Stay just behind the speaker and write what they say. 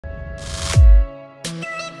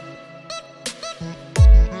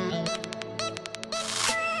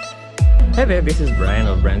Hi there, this is Brian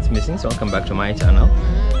of Bryans Musings. Welcome back to my channel.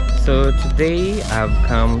 So today I've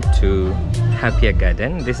come to Happier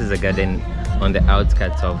Garden. This is a garden on the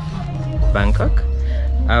outskirts of Bangkok.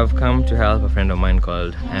 I've come to help a friend of mine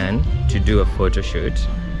called Anne to do a photo shoot.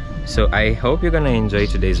 So I hope you're gonna enjoy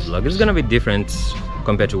today's vlog. It's gonna be different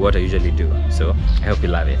compared to what I usually do. So I hope you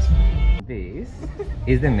love it. This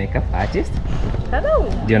is the makeup artist. Hello.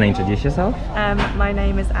 Do you wanna introduce yourself? My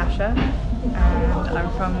name is Asha and I'm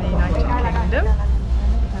from the United Kingdom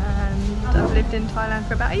and I've lived in Thailand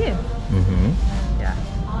for about a year. Yeah.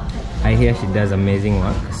 I hear she does amazing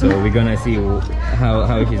work, so we're gonna see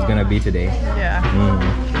how she's gonna be today. Yeah.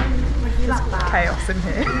 There's chaos in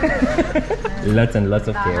here. Lots and lots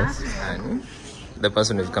of chaos. And the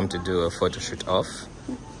person we've come to do a photo shoot of.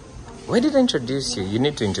 Why did I introduce you? You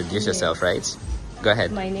need to introduce yourself, right? Go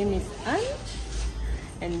ahead. My name is Anne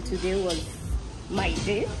and today was my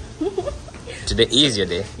day. Today is your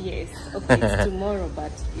day? Yes, okay, it's tomorrow,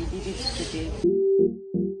 but we did it today.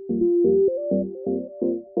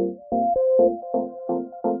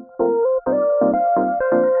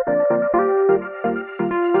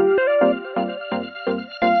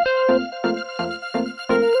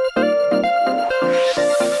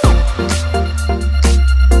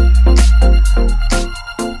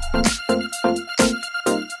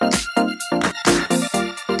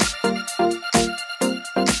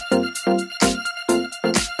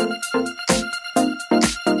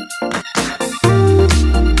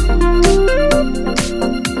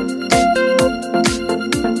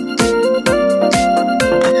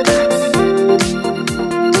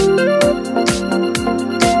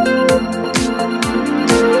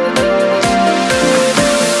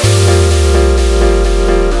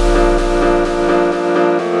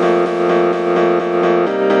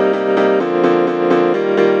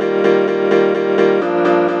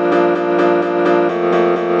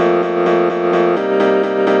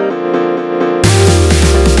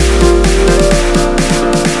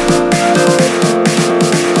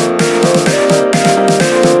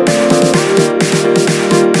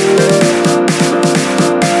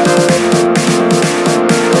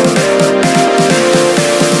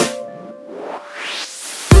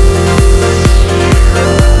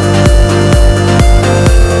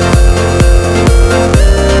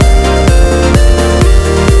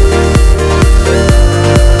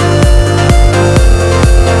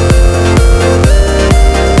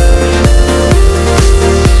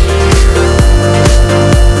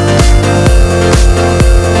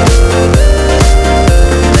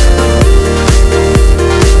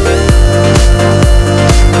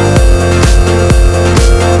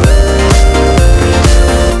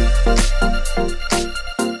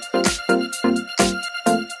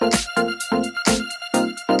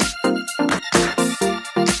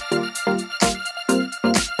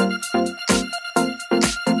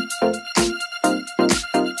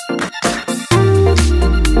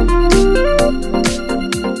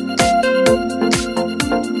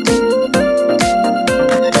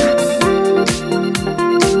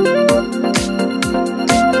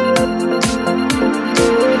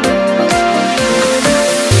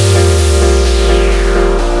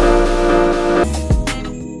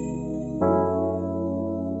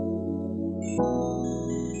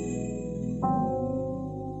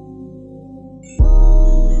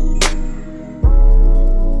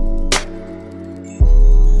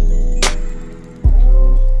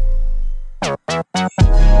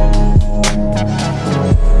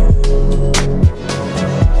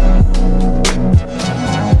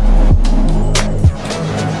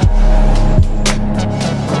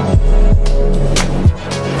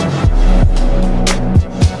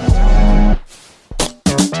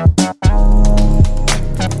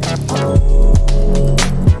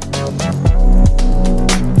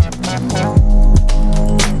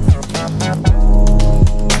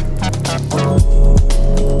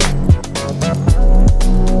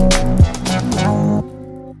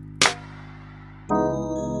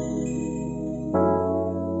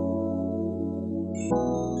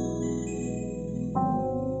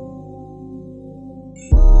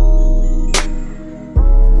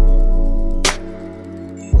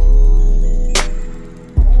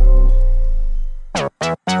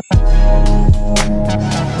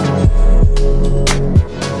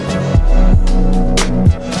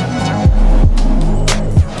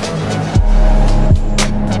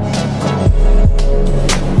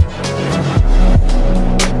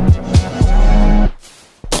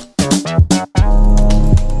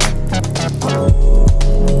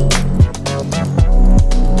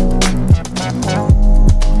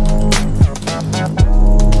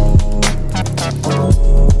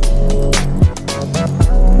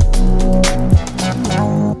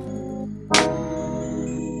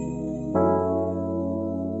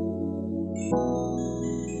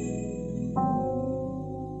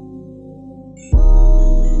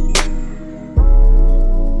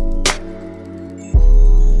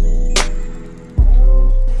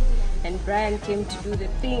 Brian came to do the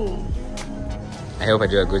thing. I hope I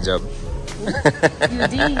do a good job. You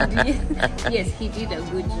did. Yes, he did a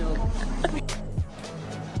good job.